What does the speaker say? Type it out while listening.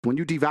When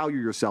you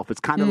devalue yourself, it's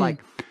kind of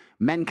like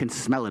men can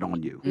smell it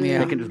on you. Yeah.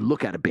 They can just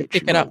look at a bitch.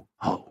 Pick it up.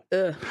 Oh.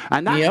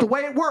 And that's the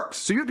way it works.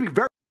 So you have to be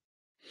very...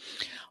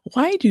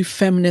 Why do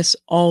feminists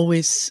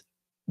always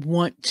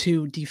want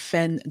to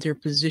defend their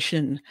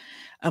position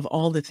of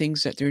all the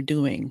things that they're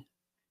doing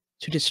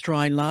to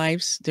destroy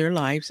lives, their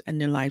lives,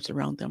 and their lives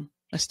around them?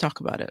 Let's talk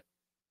about it.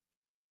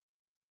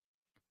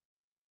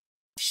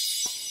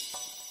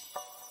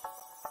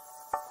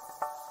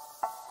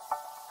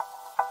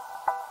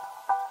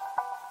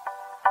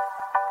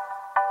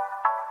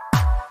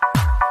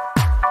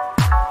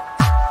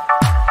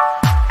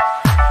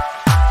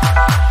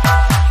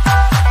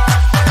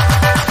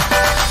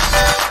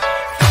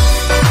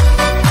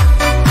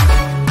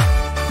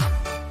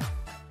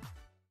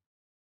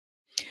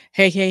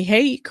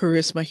 Hey,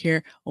 Kharisma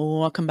here.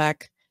 Welcome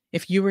back.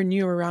 If you were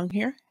new around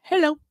here,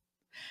 hello.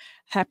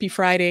 Happy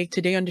Friday.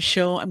 Today on the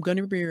show, I'm going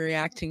to be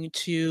reacting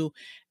to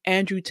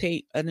Andrew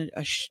Tate,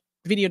 a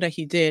video that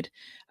he did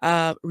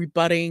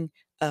rebutting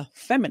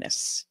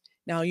feminists.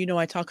 Now, you know,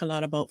 I talk a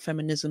lot about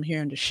feminism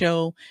here on the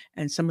show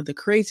and some of the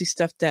crazy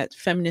stuff that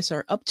feminists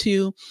are up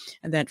to,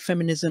 and that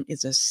feminism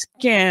is a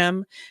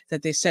scam,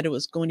 that they said it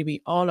was going to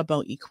be all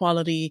about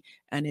equality,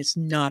 and it's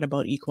not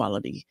about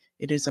equality.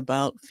 It is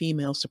about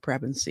female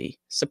supremacy.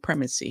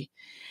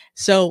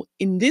 So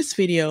in this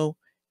video,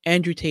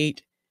 Andrew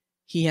Tate,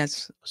 he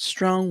has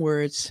strong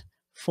words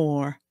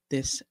for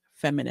this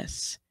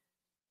feminist.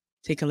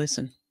 Take a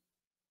listen.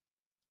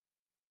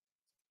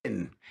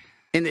 In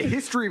the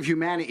history of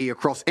humanity,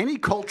 across any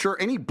culture,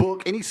 any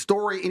book, any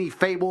story, any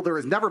fable, there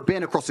has never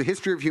been across the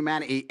history of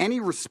humanity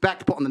any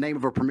respect put on the name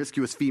of a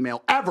promiscuous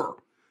female, ever.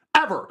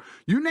 Ever.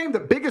 You name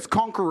the biggest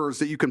conquerors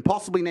that you can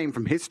possibly name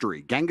from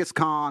history. Genghis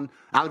Khan,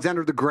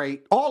 Alexander the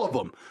Great, all of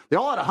them. They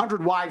all had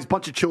 100 wives,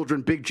 bunch of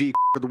children, big G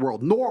for the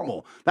world.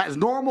 Normal. That is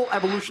normal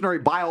evolutionary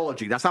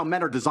biology. That's how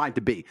men are designed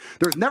to be.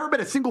 There's never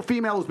been a single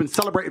female who's been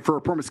celebrated for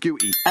her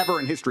promiscuity ever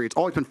in history. It's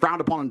always been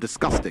frowned upon and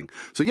disgusting.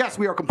 So yes,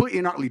 we are completely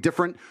and utterly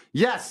different.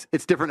 Yes,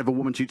 it's different if a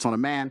woman cheats on a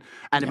man.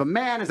 And if a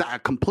man is at a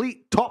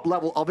complete top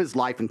level of his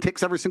life and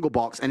ticks every single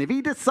box, and if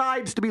he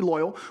decides to be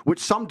loyal, which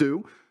some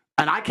do,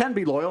 and I can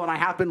be loyal, and I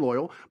have been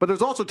loyal, but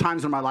there's also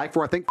times in my life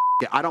where I think,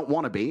 it, I don't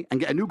want to be, and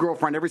get a new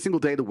girlfriend every single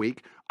day of the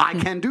week. I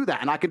can do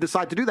that, and I can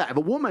decide to do that. If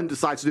a woman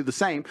decides to do the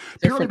same,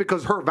 purely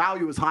because her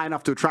value is high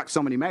enough to attract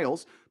so many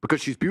males,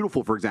 because she's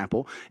beautiful, for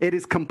example, it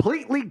is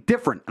completely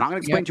different. And I'm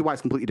going to explain to you why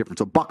it's completely different,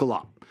 so buckle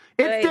up.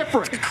 It's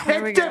different.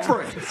 It's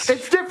different.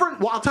 It's different.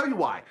 Well, I'll tell you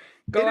why.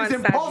 It is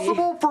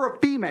impossible for a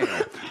female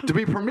to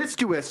be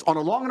promiscuous on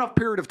a long enough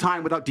period of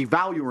time without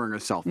devaluing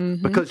herself,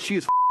 because she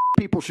is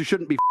people she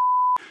shouldn't be.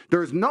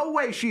 There's no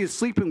way she is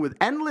sleeping with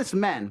endless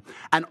men,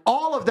 and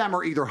all of them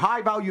are either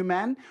high-value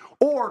men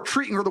or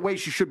treating her the way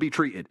she should be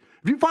treated.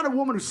 If you find a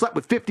woman who slept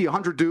with 50,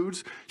 100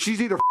 dudes,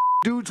 she's either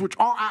dudes which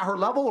aren't at her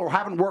level or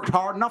haven't worked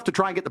hard enough to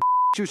try and get the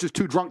she was just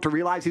too drunk to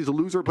realize he's a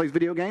loser who plays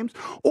video games,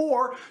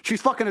 or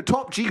she's fucking a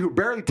top G who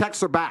barely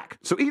texts her back.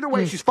 So either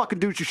way, she's fucking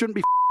dudes she shouldn't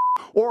be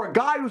or a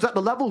guy who's at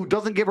the level who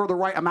doesn't give her the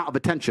right amount of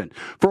attention.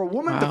 For a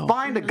woman to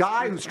find a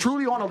guy who's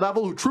truly on a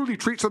level, who truly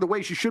treats her the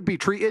way she should be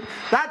treated,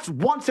 that's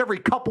once every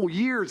couple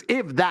years,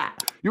 if that.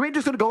 You ain't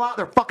just going to go out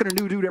there fucking a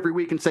new dude every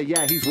week and say,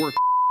 yeah, he's worth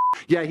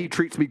yeah, he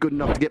treats me good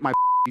enough to get my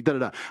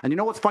da-da-da. And you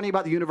know what's funny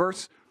about the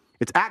universe?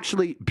 It's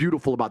actually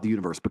beautiful about the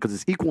universe because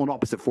it's equal and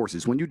opposite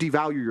forces. When you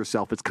devalue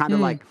yourself, it's kind of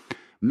like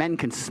men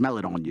can smell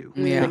it on you.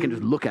 They can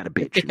just look at a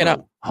bitch. Pick it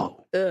up.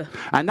 Oh.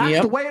 And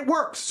that's the way it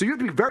works. So you have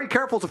to be very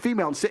careful as a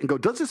female and sit and go,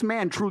 does this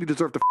man truly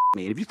deserve to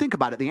me? And if you think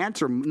about it, the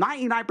answer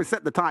 99%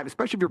 of the time,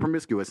 especially if you're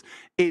promiscuous,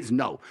 is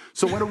no.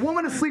 So when a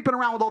woman is sleeping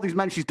around with all these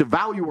men, she's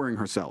devaluing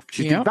herself.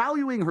 She's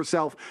devaluing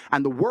herself,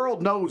 and the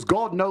world knows,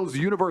 God knows, the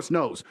universe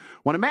knows.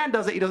 When a man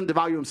does it, he doesn't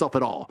devalue himself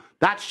at all.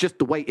 That's just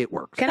the way it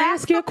works. Can I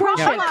ask you a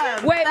question?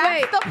 Wait.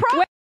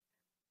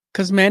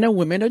 Because men and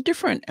women are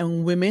different,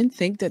 and women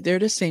think that they're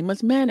the same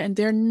as men, and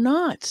they're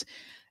not.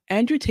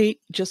 Andrew Tate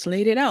just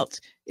laid it out.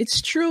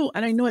 It's true,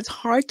 and I know it's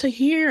hard to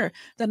hear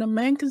that a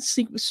man can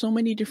sleep with so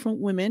many different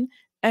women,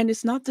 and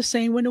it's not the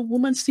same when a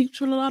woman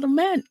sleeps with a lot of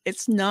men.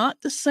 It's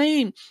not the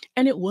same,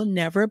 and it will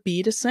never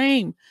be the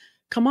same.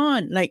 Come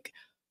on, like,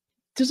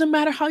 doesn't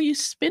matter how you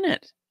spin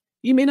it.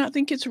 You may not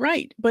think it's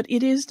right, but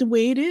it is the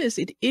way it is.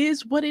 It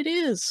is what it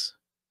is.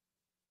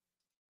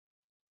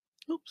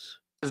 Oops.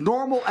 As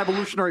normal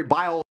evolutionary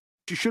biology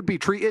you should be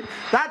treated.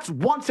 That's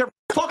once every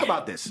talk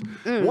about this.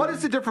 What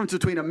is the difference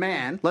between a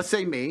man, let's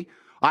say me,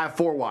 I have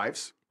 4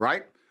 wives,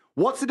 right?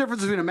 What's the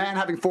difference between a man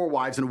having 4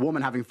 wives and a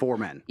woman having 4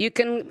 men? You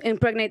can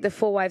impregnate the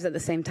 4 wives at the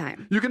same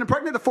time. You can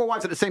impregnate the 4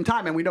 wives at the same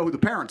time, and we know who the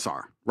parents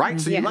are. right?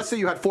 So Yes. let's say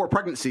you had 4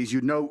 pregnancies,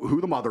 you know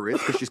who the mother is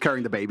because she's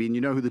carrying the baby, and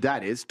you know who the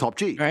dad is, top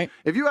G. Right.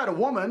 If you had a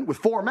woman with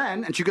 4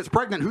 men and she gets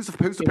pregnant, who's the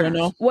You don't parents?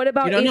 know. What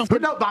about You don't if know. the-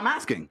 But no, I'm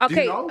asking. Do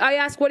Okay, you know? I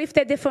ask, what if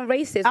they're different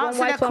races? One Answer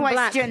white, the one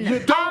black. question. You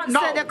don't Answer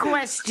know. the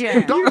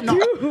question. Don't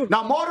know.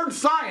 Now, modern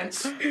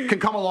science can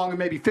come along and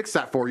maybe fix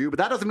that for you, but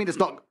that doesn't mean it's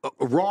not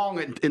wrong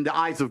in the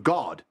eyes of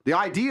God. The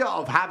idea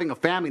of having a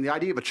family, the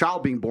idea of a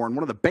child being born,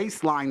 one of the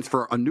baselines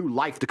for a new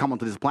life to come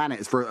onto this planet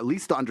is for at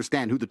least to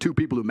understand who the 2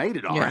 people who made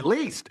it are. Yeah. At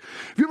least.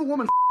 If you have a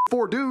woman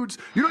 4 dudes,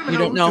 you don't even You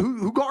know, don't know.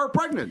 Who got her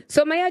pregnant.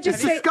 So may I just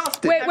It's say,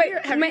 disgusting.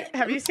 wait,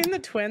 Have you seen the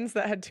twins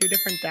that had 2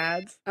 different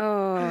dads?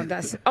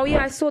 Oh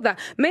yeah, I saw that.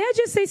 May I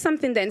just say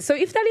something then? So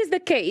if that is the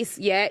case,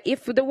 yeah,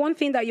 if the one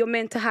thing that you're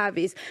meant to have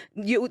is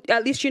you,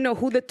 at least you know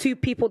who the 2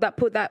 people that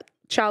put that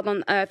child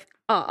on earth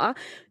are,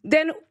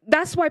 then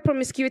that's why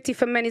promiscuity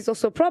for men is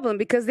also a problem,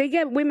 because they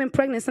get women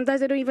pregnant. Sometimes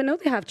they don't even know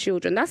they have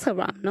children. That's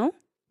haram, no?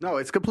 No,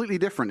 it's completely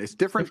different. It's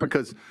different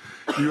because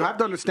you have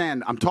to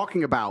understand, I'm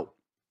talking about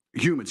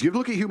humans. You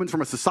look at humans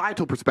from a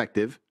societal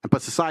perspective,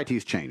 but society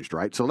has changed,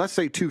 right? So let's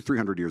say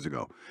 200-300 years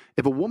ago,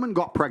 if a woman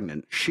got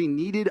pregnant, she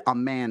needed a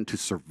man to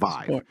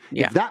survive. Support.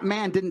 Yeah. If that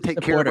man didn't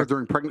take care of her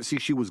during pregnancy,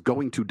 she was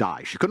going to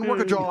die. She couldn't work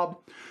a job.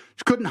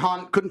 She couldn't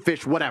hunt, couldn't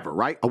fish, whatever,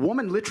 right? A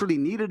woman literally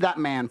needed that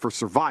man for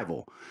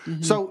survival.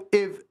 So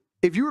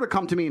if you were to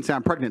come to me and say,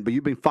 I'm pregnant, but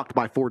you've been fucked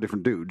by 4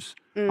 different dudes,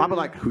 I'd be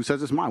like, who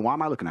says it's mine? Why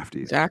am I looking after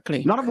you?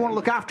 Exactly. None of them want to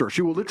look after her.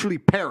 She will literally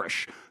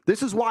perish.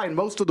 This is why in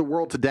most of the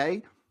world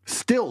today,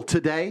 still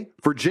today,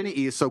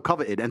 virginity is so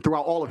coveted. And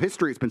throughout all of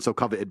history, it's been so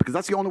coveted because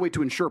that's the only way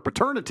to ensure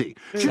paternity.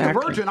 She's a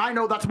Exactly. virgin. I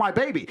know that's my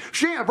baby.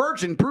 She ain't a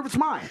virgin. Prove it's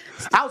mine.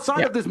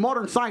 Outside of this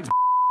modern science,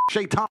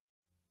 shaitan.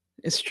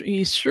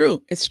 He's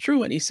true. It's true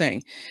what he's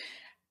saying.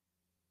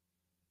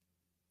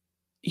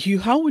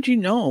 How would you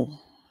know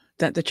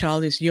that the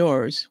child is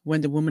yours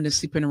when the woman is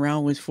sleeping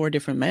around with 4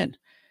 different men?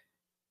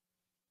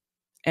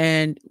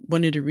 And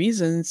one of the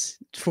reasons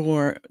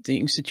for the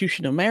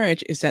institution of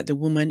marriage is that the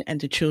woman and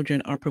the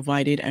children are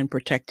provided and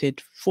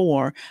protected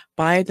for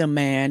by the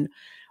man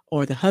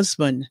or the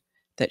husband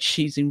that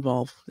she's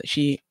involved, that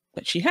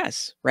she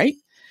has, right?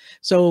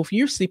 So if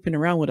you're sleeping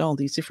around with all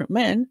these different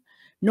men,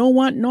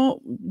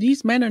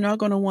 these men are not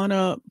going to want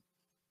to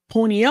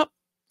pony up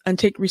and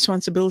take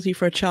responsibility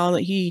for a child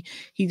that he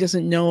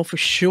doesn't know for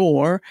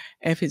sure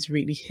if it's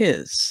really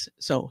his.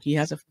 So he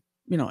has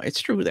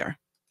it's true there.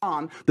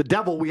 On the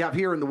devil we have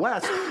here in the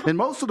West, in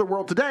most of the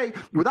world today,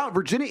 without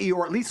virginity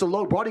or at least a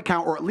low body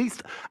count or at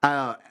least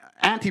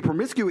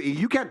anti-promiscuity,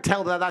 you can't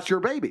tell that that's your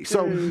baby.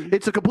 So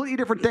it's a completely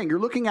different thing. You're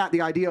looking at the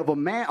idea of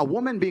a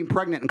woman being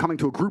pregnant and coming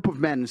to a group of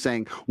men and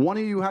saying, one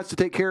of you has to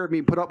take care of me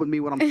and put up with me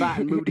when I'm fat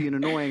and moody and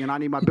annoying and I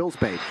need my bills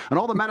paid. And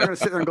all the men are going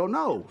to sit there and go,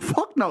 no,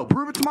 fuck no,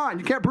 prove it's mine.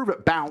 You can't prove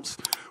it, bounce.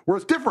 Where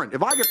it's different.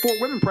 If I get 4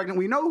 women pregnant,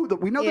 we know the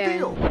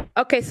deal.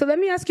 Okay, so let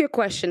me ask you a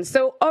question.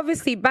 So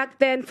obviously back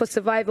then for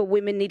survival,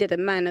 women needed a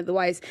man.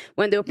 Otherwise,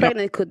 when they were pregnant,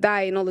 they could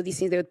die and all of these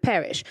things, they would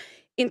perish.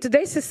 In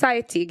today's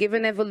society,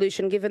 given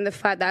evolution, given the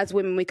fact that as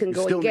women we can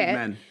go Still and need get.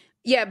 men.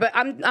 Yeah, but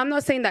I'm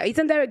not saying that.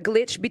 Isn't there a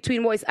glitch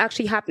between what is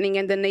actually happening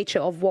and the nature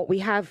of what we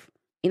have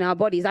in our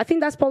bodies? I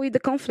think that's probably the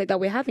conflict that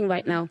we're having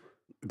right now.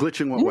 Glitch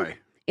in what way?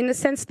 In the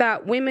sense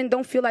that women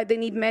don't feel like they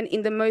need men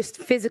in the most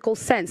physical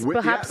sense,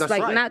 perhaps that's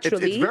like right.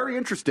 naturally. It's very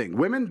interesting.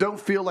 Women don't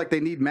feel like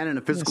they need men in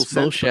a physical That's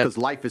sense bullshit. because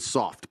life is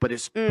soft, but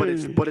it's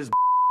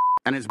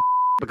and it's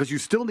because you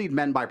still need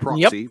men by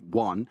proxy.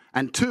 1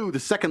 and 2. The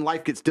second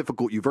life gets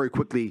difficult, you very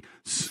quickly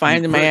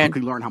Find a man.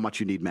 quickly learn how much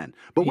you need men.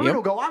 But women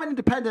will go, I'm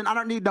independent. I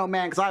don't need no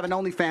man because I have an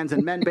OnlyFans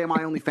and men pay my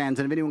OnlyFans. And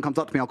if anyone comes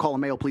up to me, I'll call a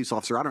male police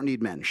officer. I don't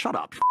need men. Shut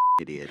up, you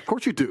idiot. Of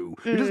course you do.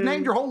 You just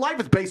named your whole life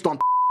is based on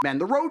men.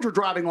 The road you're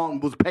driving on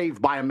was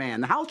paved by a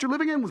man. The house you're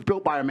living in was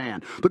built by a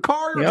man. The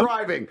car you're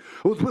driving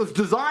was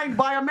designed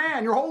by a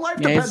man. Your whole life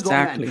depends on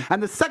men.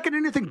 And the second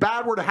anything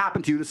bad were to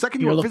happen to you, the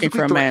second you were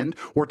physically threatened,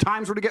 or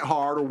times were to get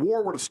hard, or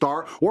war were to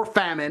start, or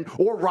famine,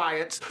 or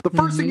riots, the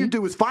first thing you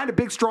do is find a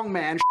big strong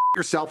man,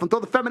 yourself, and throw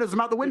the feminism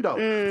out the window.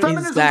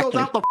 Feminism goes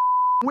out the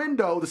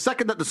window the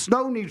second that the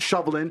snow needs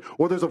shoveling,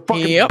 or there's a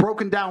fucking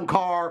broken down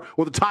car,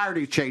 or the tire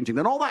needs changing.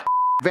 Then all that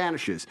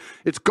vanishes.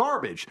 It's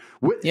garbage.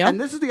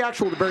 And this is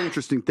the very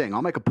interesting thing.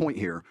 I'll make a point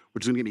here,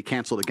 which is going to get me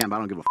canceled again, but I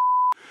don't give a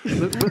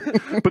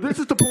but this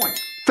is the point.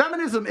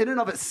 Feminism in and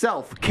of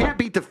itself can't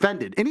be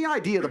defended.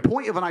 The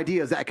point of an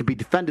idea is that it can be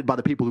defended by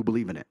the people who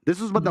believe in it. This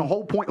has been the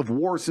whole point of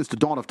war since the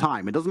dawn of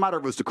time. It doesn't matter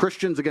if it was the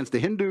Christians against the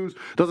Hindus.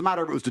 It doesn't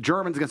matter if it was the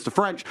Germans against the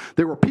French.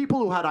 There were people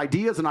who had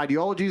ideas and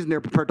ideologies, and they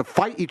were prepared to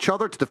fight each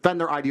other to defend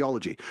their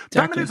ideology. Exactly.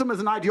 Feminism is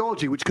an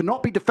ideology which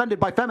cannot be defended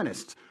by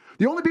feminists.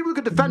 The only people who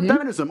can defend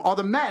feminism are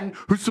the men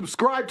who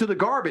subscribe to the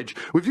garbage.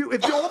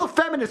 If all the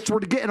feminists were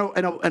to get in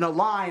a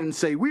line and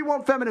say, we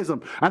want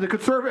feminism, and the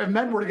conservative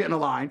men were to get in a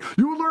line,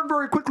 you would learn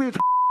very quickly it's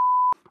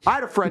I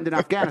had a friend in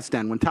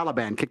Afghanistan when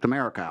Taliban kicked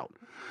America out.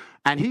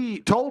 And he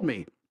told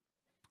me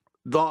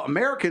the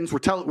Americans were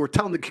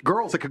telling the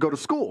girls they could go to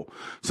school.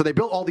 So they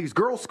built all these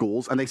girls'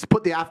 schools, and they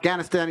put the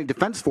Afghanistani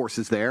Defense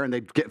Forces there, and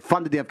they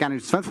funded the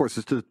Afghanistan Defense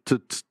Forces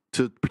to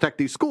to protect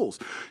these schools.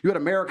 You had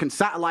American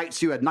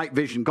satellites, you had night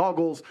vision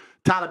goggles.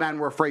 Taliban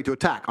were afraid to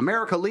attack.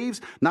 America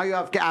leaves. Now you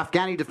have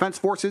Afghani defense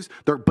forces.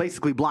 They're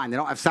basically blind. They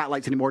don't have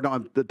satellites anymore.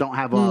 Don't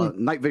have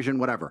night vision,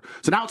 whatever.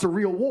 So now it's a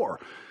real war.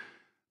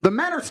 The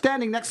men are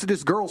standing next to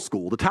this girls'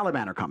 school. The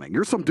Taliban are coming.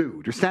 You're some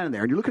dude. You're standing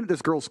there, and you're looking at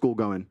this girls' school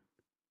going,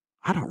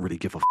 I don't really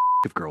give a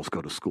if girls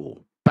go to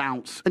school.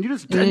 Bounce. And you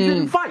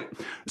didn't fight.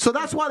 So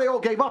that's why they all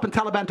gave up and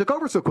Taliban took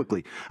over so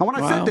quickly. And when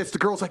I said this, the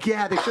girls like,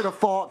 yeah, they should have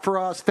fought for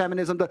us,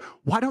 feminism.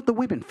 Why don't the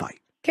women fight?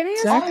 Can I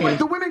Exactly. Oh,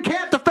 the women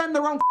can't defend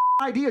their own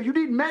idea. You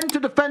need men to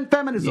defend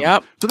feminism.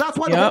 Yep. So that's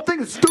why the whole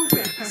thing is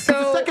stupid. So-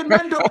 the second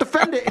men don't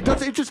defend it,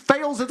 it just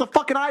fails as a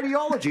fucking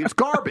ideology. It's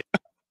garbage.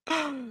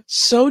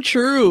 So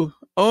true.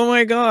 Oh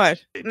my God.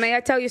 May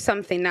I tell you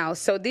something now?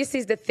 So this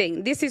is the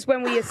thing. This is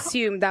when we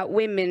assume that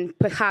women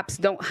perhaps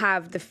don't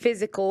have the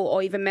physical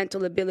or even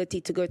mental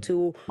ability to go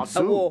to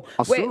a war.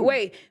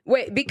 Wait.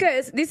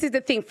 Because this is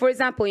the thing. For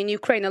example, in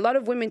Ukraine, a lot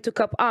of women took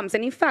up arms.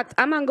 And in fact,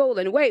 I'm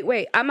Angolan.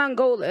 Wait. I'm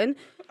Angolan.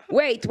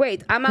 Wait,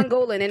 I'm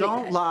Angolan. And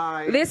Don't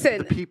lie listen, to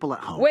the people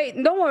at home. Wait,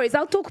 don't worry.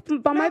 I'll talk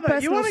about my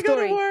personal story.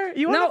 Go to war?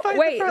 You no, fight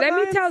wait, the front let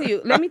me lines? tell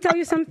you. Let me tell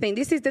you something.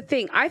 This is the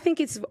thing. I think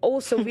it's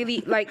also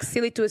really like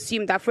silly to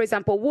assume that, for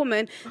example, a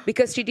woman,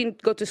 because she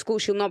didn't go to school,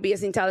 she'll not be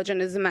as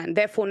intelligent as a man.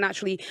 Therefore,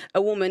 naturally,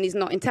 a woman is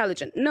not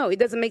intelligent. No, it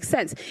doesn't make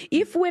sense.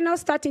 If we're now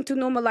starting to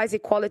normalize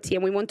equality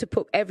and we want to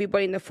put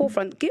everybody in the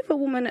forefront, give a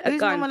woman a Who's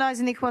gun.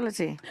 normalising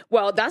equality?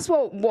 Well, that's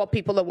what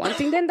people are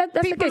wanting. Then that's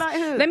People the case. like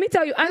who? Let me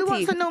tell you, Auntie. Who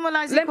wants to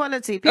normalise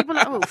equality? People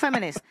like who?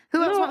 Feminists.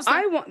 Who else No, wants to?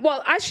 I want.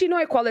 Well, actually, no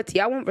equality.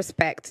 I want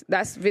respect.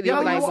 That's really Yeah,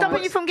 what I you want.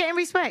 stopping you from getting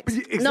respect.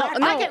 Exactly.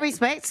 No. I get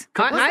respect.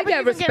 I What's get stopping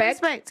you from getting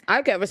respect.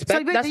 I get respect.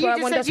 So, but That's you what I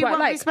just want. said That's you what I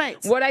want like.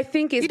 respect. What I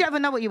think is, You don't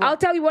even know what you want. I'll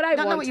tell you what I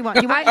don't know want. what you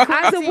want. You want As a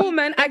equality,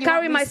 woman, I and you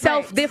carry want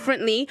myself respect.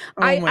 differently.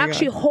 my I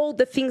actually God. hold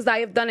the things that I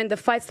have done in the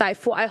fights that I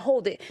fought. I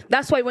hold it.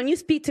 That's why when you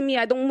speak to me,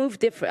 I don't move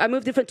different. I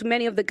move different to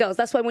many of the girls.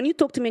 That's why when you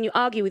talk to me and you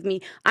argue with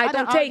me, I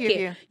don't take argue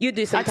it. with You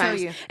do I tell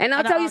sometimes. you. And I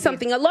I'll don't tell you argue.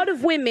 something. A lot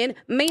of women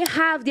may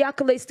have the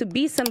accolades to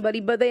be somebody,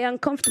 but they are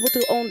uncomfortable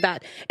to own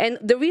that. And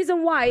the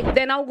reason why,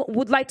 then I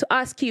would like to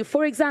ask you,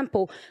 for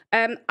example,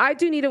 I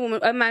do need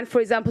a man,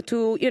 for example,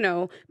 to,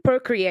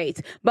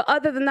 procreate. But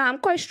other than that, I'm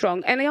quite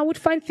strong. And I would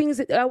find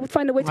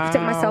a way to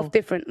protect myself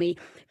differently.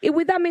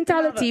 With that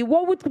mentality,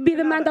 what would be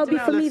the man that would be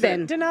for me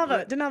then?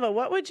 Denava,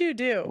 what would you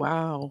do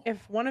Wow.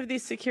 if one of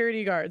these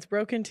security guards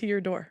broke into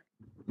your door?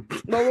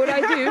 What would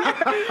I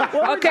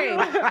do? Okay,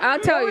 I'll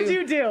tell What would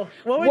you do?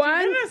 What would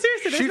One, you do? No,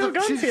 seriously, there's no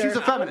guns here. She's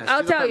a feminist.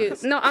 I'll She's a tell you.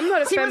 feminist. No, I'm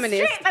not a She was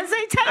feminist. stripped and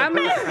say, take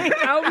me.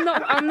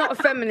 I'm not a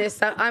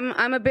feminist.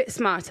 I'm a bit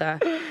smarter.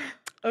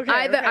 Okay,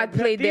 Either okay, I'd but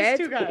play these dead.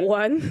 two guys-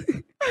 One.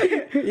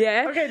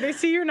 Yeah. Okay, they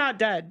see you're not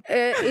dead.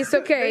 It's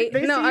okay.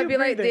 They No, see I'd you be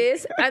like breathing.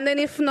 this, and then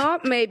if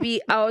not,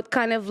 maybe I would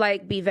kind of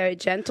like be very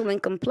gentle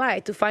and comply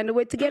to find a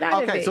way to get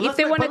out of it. so If let's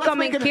they make- want to but let's come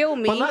make and an- kill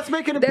me, but let's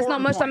make an there's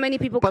not important much that point. many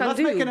people But can let's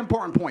do. make an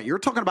important point. You're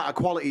talking about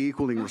equality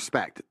equaling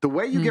respect. The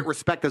way you get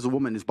respect as a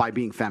woman is by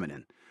being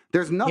feminine.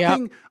 There's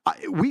nothing.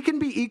 We can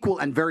be equal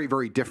and very,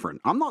 very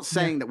different. I'm not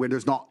saying that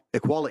there's not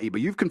equality, but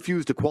you've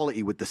confused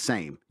equality with the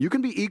same. You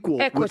can be equal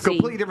with Equity.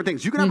 completely different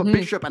things. You can have a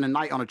bishop and a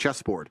knight on a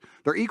chessboard.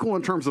 They're equal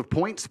in terms of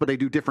points, but they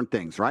do different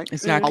things, right?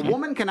 Exactly. A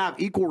woman can have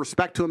equal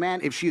respect to a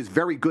man if she is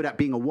very good at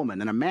being a woman,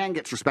 and a man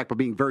gets respect for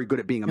being very good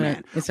at being a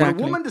man. exactly.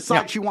 When a woman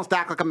decides Yep. she wants to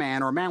act like a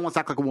man, or a man wants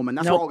to act like a woman,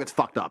 that's Nope. where all gets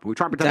fucked up. We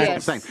try to pretend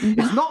it's all the same.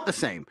 It's not the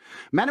same.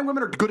 Men and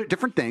women are good at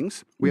different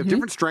things. We have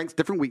different strengths,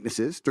 different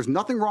weaknesses. There's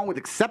nothing wrong with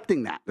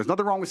accepting that. There's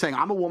nothing wrong with saying,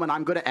 I'm a woman,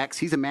 I'm good at X,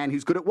 he's a man,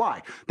 he's good at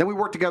Y. Then we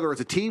work together as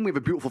a team, we have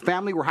a beautiful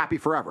family, we're happy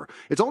forever.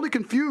 It's only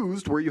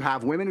confused where you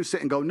have women who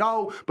sit and go,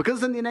 no,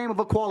 because in the name of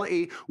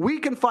equality, we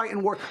can fight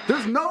and work.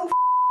 There's no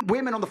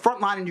women on the front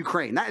line in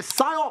Ukraine. That is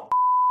psyop.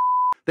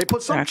 They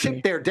put some Exactly.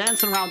 chick there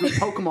dancing around doing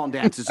Pokemon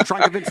dances to try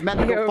and convince men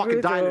to go You're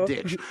fucking die in a brutal.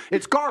 ditch.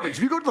 It's garbage.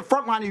 If you go to the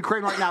front line of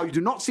Ukraine right now, you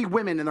do not see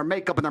women in their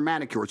makeup and their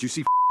manicures. You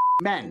see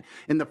men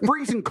in the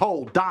freezing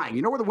cold dying.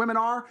 You know where the women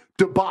are?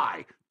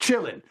 Dubai,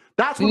 chilling.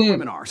 That's where the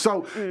women are.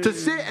 So to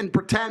sit and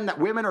pretend that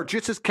women are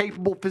just as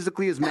capable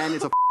physically as men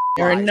is a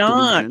They're lie,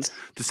 not. delusion.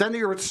 To say that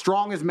you're as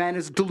strong as men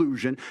is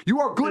delusion. You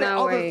are good at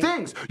No other way.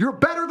 things. You're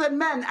better than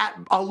men at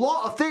a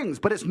lot of things,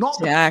 but it's not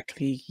the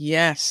Exactly.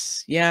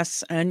 Yes.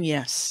 Yes. And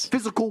yes.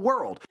 physical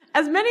world.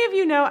 As many of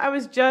you know, I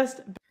was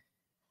just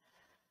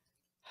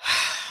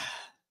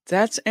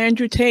That's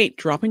Andrew Tate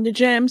dropping the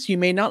gems. You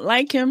may not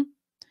like him.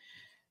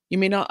 You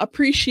may not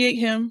appreciate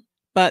him,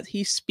 but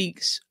he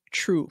speaks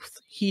truth.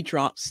 He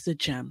drops the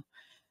gem.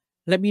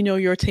 Let me know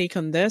your take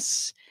on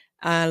this.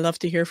 I love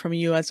to hear from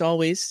you as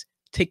always.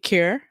 Take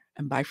care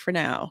and bye for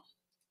now.